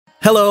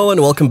Hello and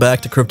welcome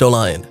back to Crypto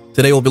Lion.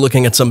 Today we'll be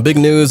looking at some big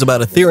news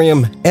about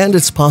Ethereum and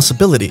its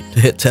possibility to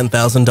hit $10,000.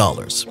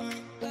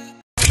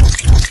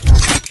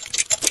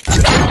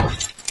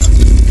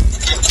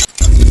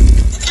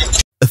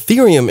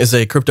 Ethereum is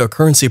a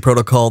cryptocurrency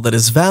protocol that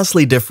is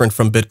vastly different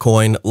from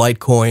Bitcoin,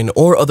 Litecoin,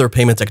 or other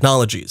payment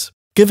technologies,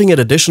 giving it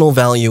additional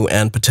value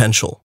and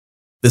potential.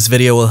 This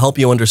video will help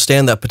you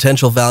understand that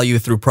potential value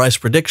through price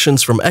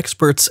predictions from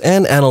experts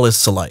and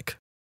analysts alike.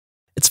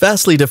 It's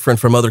vastly different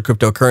from other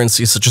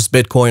cryptocurrencies such as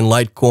Bitcoin,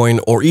 Litecoin,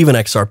 or even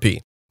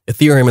XRP.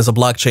 Ethereum is a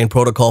blockchain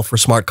protocol for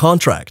smart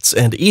contracts,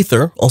 and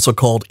Ether, also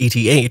called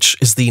ETH,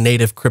 is the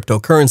native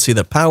cryptocurrency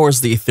that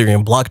powers the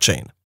Ethereum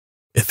blockchain.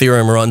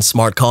 Ethereum runs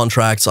smart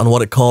contracts on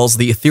what it calls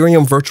the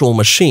Ethereum virtual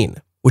machine,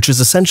 which is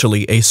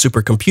essentially a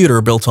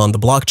supercomputer built on the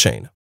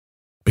blockchain.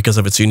 Because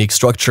of its unique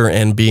structure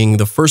and being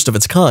the first of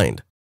its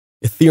kind,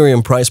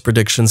 Ethereum price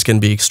predictions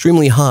can be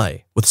extremely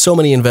high, with so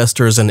many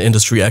investors and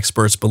industry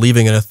experts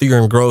believing in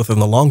Ethereum growth in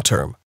the long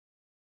term.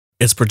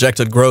 Its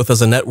projected growth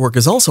as a network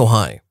is also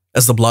high,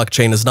 as the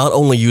blockchain is not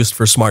only used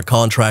for smart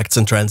contracts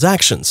and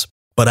transactions,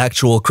 but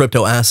actual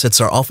crypto assets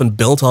are often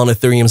built on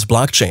Ethereum's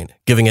blockchain,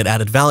 giving it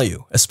added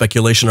value, as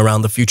speculation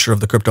around the future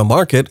of the crypto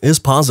market is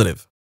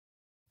positive.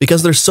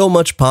 Because there's so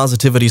much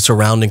positivity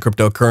surrounding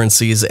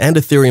cryptocurrencies and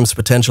Ethereum's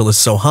potential is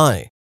so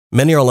high,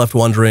 many are left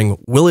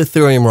wondering, will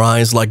Ethereum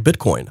rise like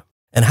Bitcoin?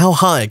 And how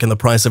high can the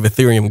price of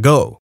Ethereum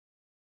go?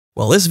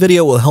 Well, this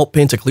video will help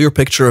paint a clear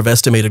picture of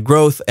estimated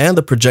growth and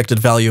the projected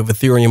value of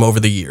Ethereum over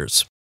the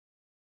years.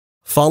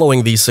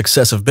 Following the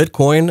success of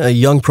Bitcoin, a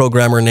young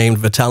programmer named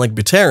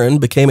Vechain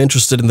became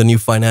interested in the new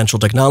financial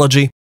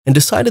technology and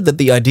decided that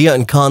the idea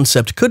and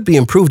concept could be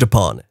improved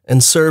upon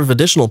and serve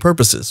additional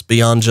purposes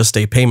beyond just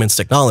a payments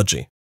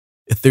technology.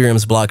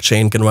 Ethereum's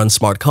blockchain can run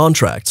smart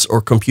contracts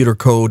or computer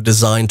code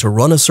designed to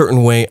run a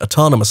certain way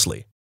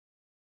autonomously.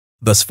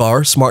 Thus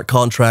far, smart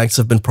contracts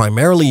have been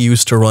primarily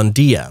used to run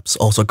dApps,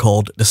 also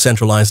called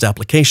decentralized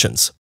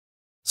applications,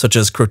 such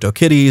as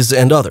CryptoKitties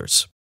and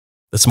others.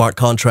 The smart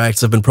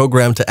contracts have been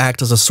programmed to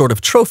act as a sort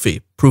of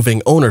trophy,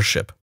 proving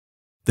ownership.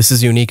 This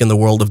is unique in the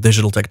world of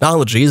digital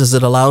technologies as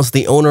it allows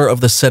the owner of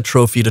the said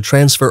trophy to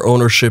transfer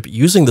ownership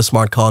using the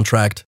smart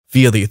contract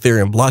via the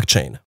Ethereum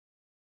blockchain.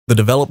 The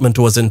development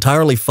was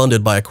entirely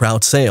funded by a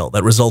crowd sale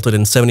that resulted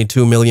in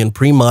 72 million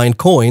pre-mined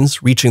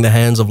coins reaching the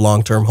hands of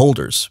long-term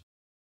holders.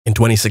 In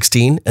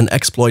 2016, an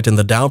exploit in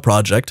the DAO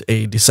project,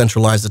 a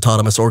decentralized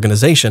autonomous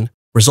organization,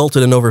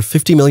 resulted in over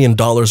 $50 million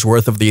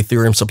worth of the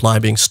Ethereum supply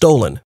being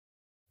stolen.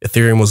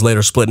 Ethereum was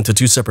later split into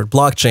two separate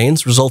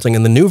blockchains, resulting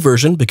in the new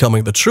version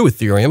becoming the true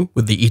Ethereum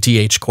with the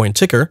ETH coin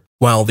ticker,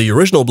 while the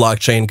original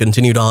blockchain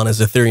continued on as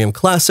Ethereum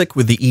Classic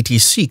with the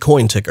ETC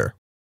coin ticker.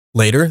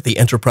 Later, the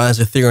Enterprise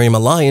Ethereum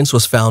Alliance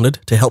was founded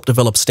to help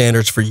develop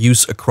standards for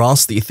use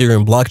across the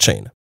Ethereum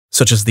blockchain,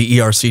 such as the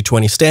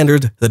ERC20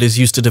 standard that is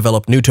used to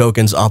develop new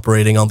tokens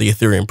operating on the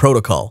Ethereum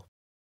protocol.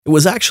 It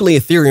was actually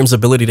Ethereum's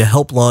ability to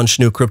help launch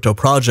new crypto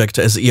projects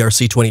as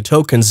ERC20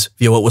 tokens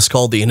via what was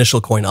called the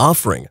initial coin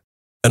offering,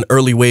 an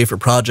early way for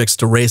projects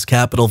to raise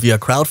capital via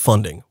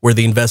crowdfunding, where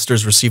the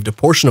investors received a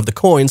portion of the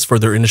coins for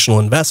their initial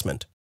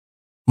investment.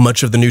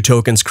 Much of the new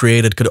tokens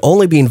created could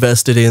only be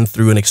invested in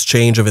through an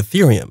exchange of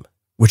Ethereum,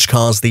 which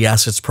caused the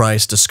asset's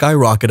price to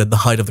skyrocket at the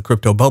height of the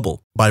crypto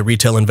bubble by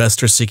retail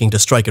investors seeking to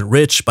strike it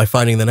rich by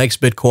finding the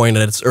next Bitcoin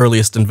at its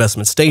earliest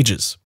investment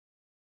stages.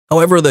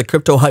 However, the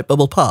crypto hype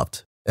bubble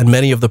popped, and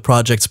many of the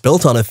projects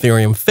built on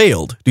Ethereum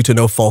failed due to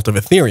no fault of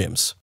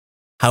Ethereum's.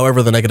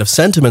 However, the negative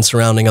sentiment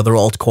surrounding other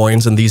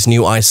altcoins and these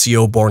new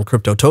ICO-born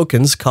crypto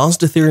tokens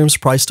caused Ethereum's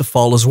price to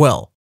fall as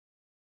well.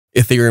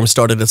 Ethereum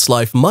started its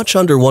life much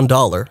under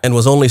 $1 and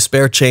was only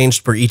spare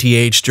changed per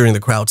ETH during the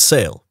crowd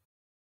sale.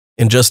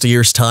 In just a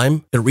year's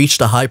time, it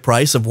reached a high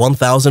price of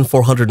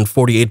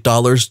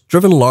 $1,448,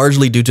 driven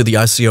largely due to the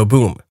ICO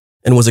boom,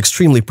 and was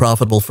extremely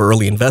profitable for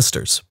early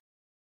investors.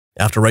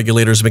 After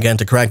regulators began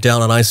to crack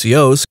down on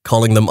ICOs,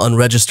 calling them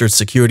unregistered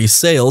securities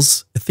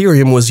sales,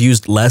 Ethereum was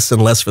used less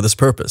and less for this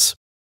purpose.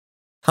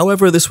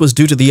 However, this was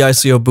due to the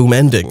ICO boom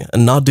ending,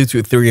 and not due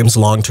to Ethereum's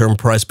long-term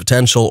price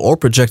potential or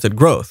projected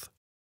growth.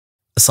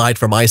 Aside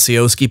from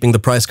ICOs keeping the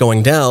price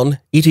going down,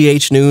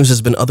 ETH news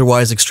has been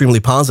otherwise extremely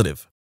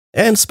positive.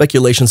 And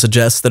speculation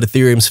suggests that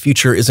Ethereum's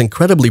future is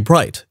incredibly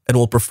bright and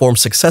will perform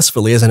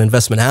successfully as an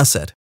investment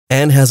asset,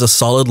 and has a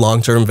solid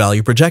long-term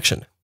value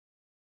projection.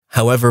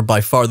 However,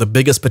 by far the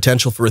biggest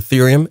potential for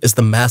Ethereum is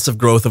the massive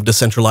growth of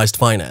decentralized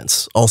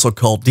finance, also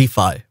called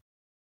DeFi.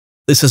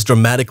 This has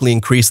dramatically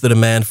increased the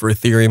demand for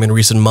Ethereum in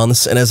recent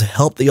months and has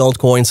helped the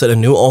altcoin set a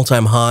new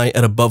all-time high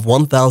at above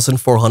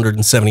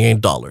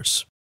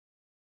 $1,478.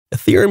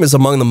 Ethereum is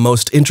among the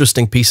most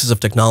interesting pieces of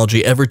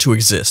technology ever to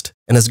exist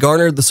and has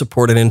garnered the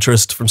support and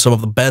interest from some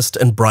of the best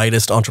and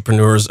brightest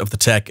entrepreneurs of the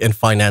tech and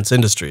finance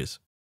industries.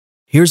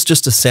 Here's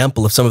just a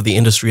sample of some of the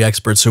industry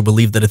experts who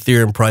believe that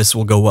Ethereum price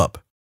will go up.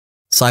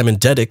 Simon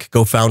Dedek,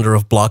 co-founder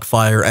of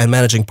BlockFire and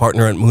managing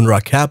partner at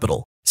Moonrock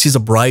Capital, sees a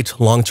bright,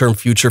 long-term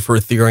future for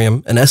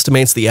Ethereum and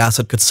estimates the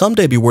asset could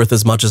someday be worth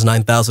as much as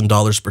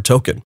 $9,000 per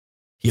token.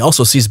 He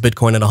also sees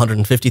Bitcoin at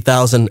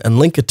 $150,000 and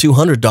Link at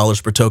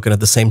 $200 per token at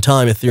the same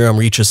time Ethereum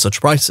reaches such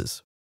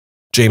prices.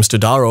 James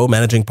Todaro,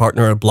 managing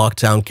partner at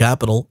Blocktown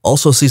Capital,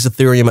 also sees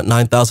Ethereum at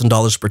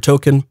 $9,000 per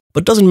token,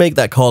 but doesn't make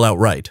that call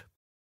outright.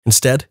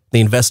 Instead,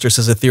 the investor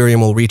says Ethereum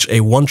will reach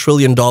a $1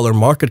 trillion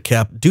market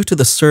cap due to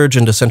the surge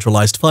in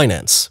decentralized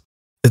finance.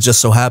 It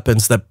just so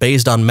happens that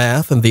based on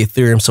math and the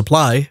Ethereum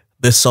supply,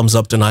 this sums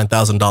up to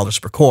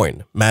 $9,000 per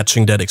coin,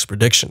 matching Dedic's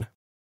prediction.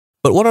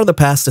 But what are the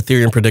past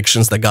Ethereum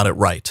predictions that got it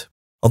right?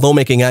 Although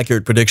making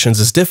accurate predictions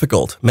is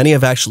difficult, many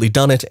have actually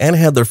done it and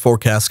had their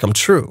forecasts come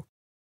true.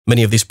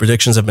 Many of these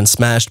predictions have been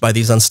smashed by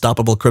these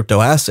unstoppable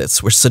crypto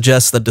assets, which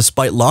suggests that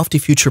despite lofty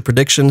future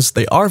predictions,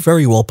 they are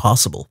very well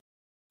possible.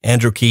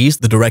 Andrew Keys,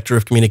 the Director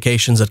of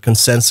Communications at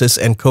Consensus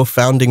and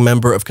co-founding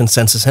member of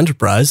Consensus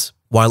Enterprise,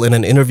 while in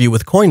an interview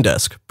with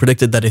CoinDesk,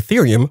 predicted that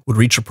Ethereum would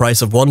reach a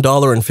price of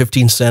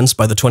 $1.15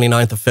 by the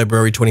 29th of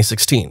February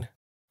 2016.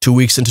 2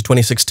 weeks into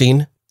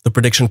 2016, the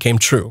prediction came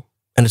true,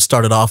 and it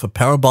started off a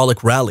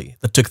parabolic rally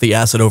that took the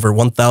asset over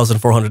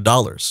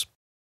 $1,400.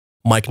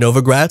 Mike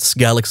Novogratz,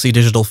 Galaxy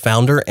Digital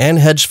founder and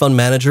hedge fund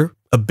manager,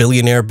 a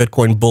billionaire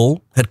Bitcoin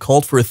bull, had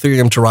called for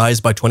Ethereum to rise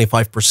by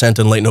 25%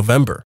 in late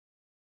November,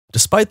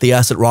 despite the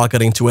asset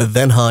rocketing to a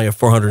then high of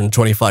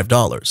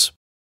 $425.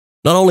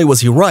 Not only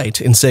was he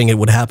right in saying it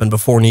would happen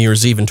before New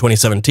Year's Eve in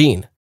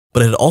 2017,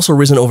 but it had also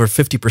risen over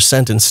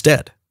 50%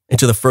 instead.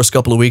 Into the first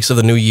couple of weeks of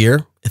the new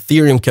year,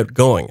 Ethereum kept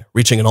going,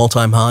 reaching an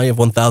all-time high of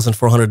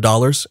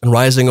 $1,400 and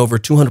rising over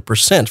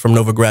 200% from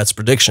Novogratz's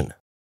prediction.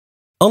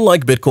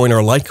 Unlike Bitcoin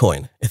or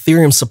Litecoin,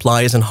 Ethereum's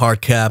supply isn't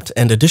hard-capped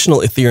and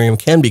additional Ethereum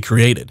can be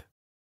created.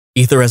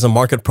 Ether has a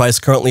market price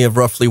currently of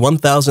roughly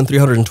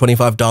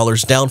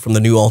 $1,325, down from the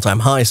new all-time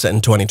high set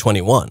in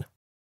 2021.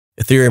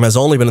 Ethereum has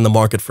only been in the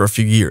market for a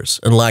few years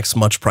and lacks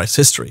much price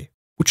history,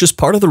 which is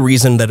part of the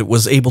reason that it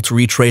was able to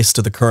retrace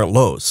to the current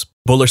lows.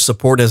 Bullish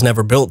support has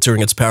never built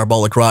during its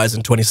parabolic rise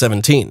in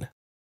 2017.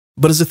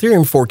 But as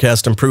Ethereum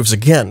forecast improves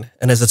again,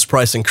 and as its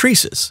price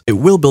increases, it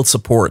will build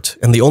support,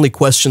 and the only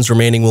questions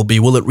remaining will be,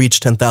 will it reach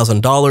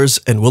 $10,000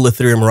 and will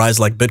Ethereum rise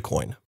like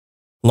Bitcoin?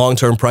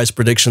 Long-term price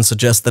predictions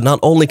suggest that not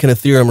only can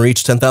Ethereum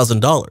reach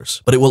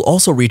 $10,000, but it will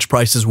also reach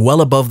prices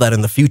well above that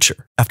in the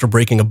future, after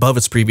breaking above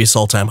its previous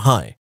all-time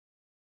high.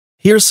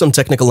 Here's some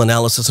technical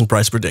analysis and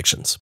price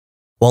predictions.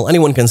 While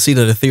anyone can see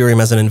that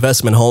Ethereum as an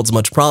investment holds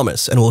much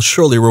promise and will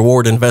surely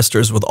reward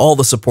investors with all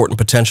the support and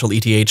potential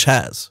ETH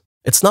has,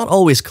 it's not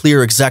always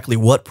clear exactly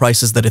what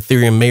prices that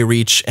Ethereum may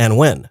reach and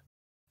when.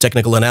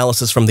 Technical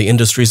analysis from the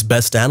industry's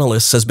best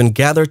analysts has been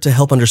gathered to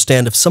help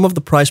understand if some of the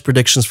price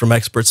predictions from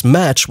experts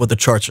match what the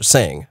charts are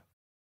saying.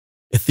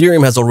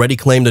 Ethereum has already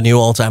claimed a new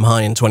all-time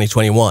high in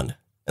 2021,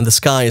 and the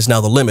sky is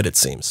now the limit, it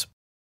seems.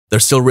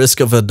 There's still risk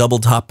of a double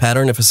top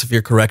pattern if a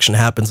severe correction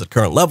happens at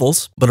current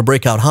levels, but a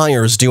breakout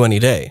higher is due any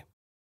day.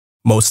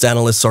 Most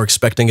analysts are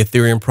expecting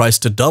Ethereum price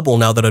to double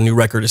now that a new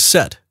record is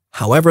set.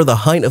 However, the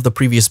height of the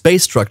previous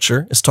base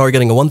structure is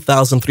targeting a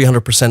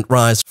 1,300%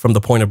 rise from the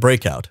point of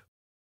breakout.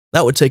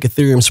 That would take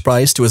Ethereum's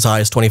price to as high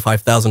as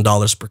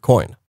 $25,000 per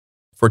coin.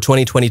 For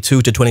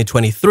 2022 to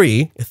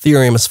 2023,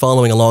 Ethereum is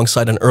following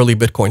alongside an early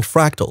Bitcoin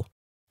fractal,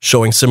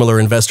 showing similar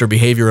investor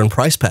behavior and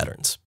price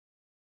patterns.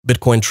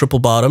 Bitcoin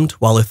triple-bottomed,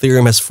 while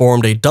Ethereum has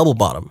formed a double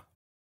bottom.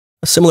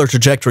 A similar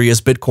trajectory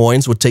as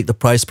Bitcoin's would take the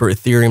price per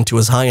Ethereum to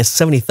as high as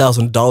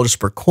 $70,000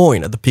 per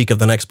coin at the peak of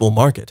the next bull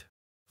market.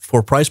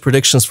 For price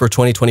predictions for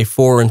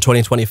 2024 and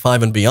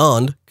 2025 and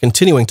beyond,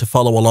 continuing to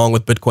follow along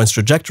with Bitcoin's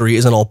trajectory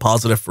isn't all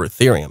positive for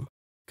Ethereum.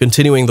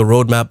 Continuing the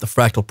roadmap the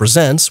fractal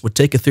presents would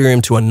take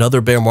Ethereum to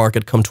another bear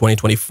market come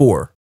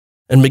 2024,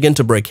 and begin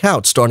to break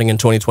out starting in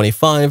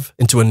 2025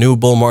 into a new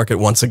bull market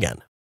once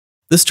again.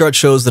 This chart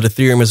shows that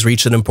Ethereum has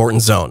reached an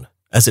important zone,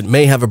 as it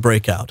may have a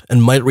breakout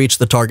and might reach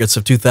the targets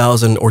of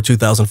 2,000 or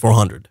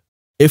 2,400.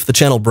 If the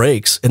channel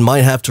breaks, it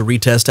might have to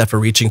retest after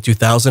reaching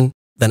 2,000,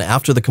 then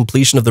after the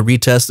completion of the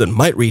retest it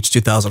might reach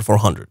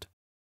 2,400.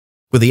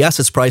 With the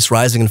asset's price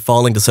rising and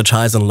falling to such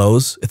highs and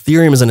lows,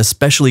 Ethereum is an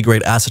especially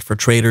great asset for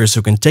traders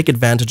who can take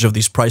advantage of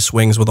these price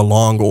swings with a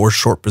long or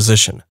short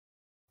position.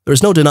 There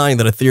is no denying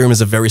that Ethereum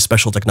is a very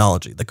special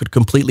technology that could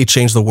completely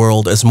change the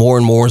world as more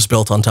and more is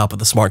built on top of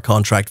the smart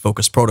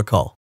contract-focused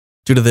protocol.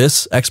 Due to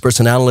this, experts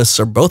and analysts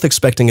are both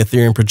expecting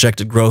Ethereum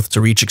projected growth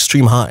to reach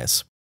extreme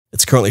highs.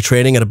 It's currently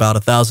trading at about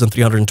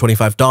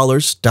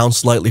 $1,325, down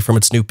slightly from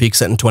its new peak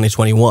set in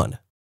 2021.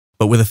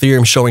 But with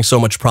Ethereum showing so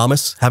much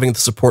promise, having the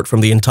support from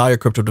the entire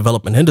crypto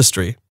development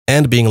industry,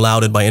 and being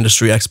lauded by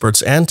industry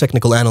experts and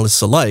technical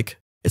analysts alike,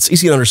 it's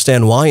easy to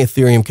understand why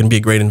Ethereum can be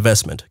a great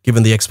investment,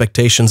 given the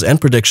expectations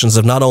and predictions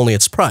of not only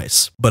its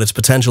price, but its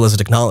potential as a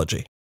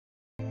technology.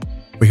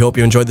 We hope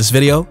you enjoyed this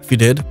video. If you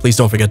did, please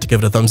don't forget to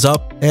give it a thumbs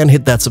up and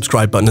hit that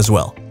subscribe button as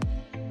well.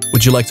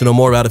 Would you like to know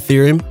more about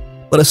Ethereum?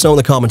 Let us know in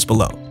the comments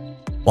below.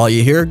 While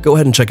you're here, go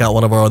ahead and check out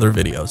one of our other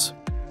videos.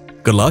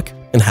 Good luck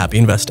and happy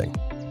investing.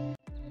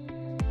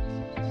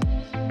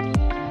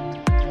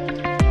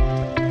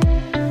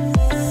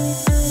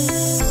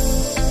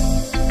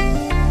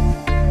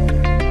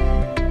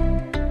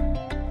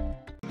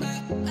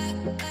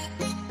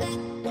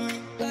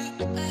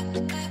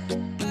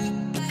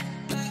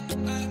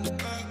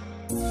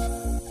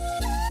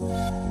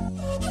 you.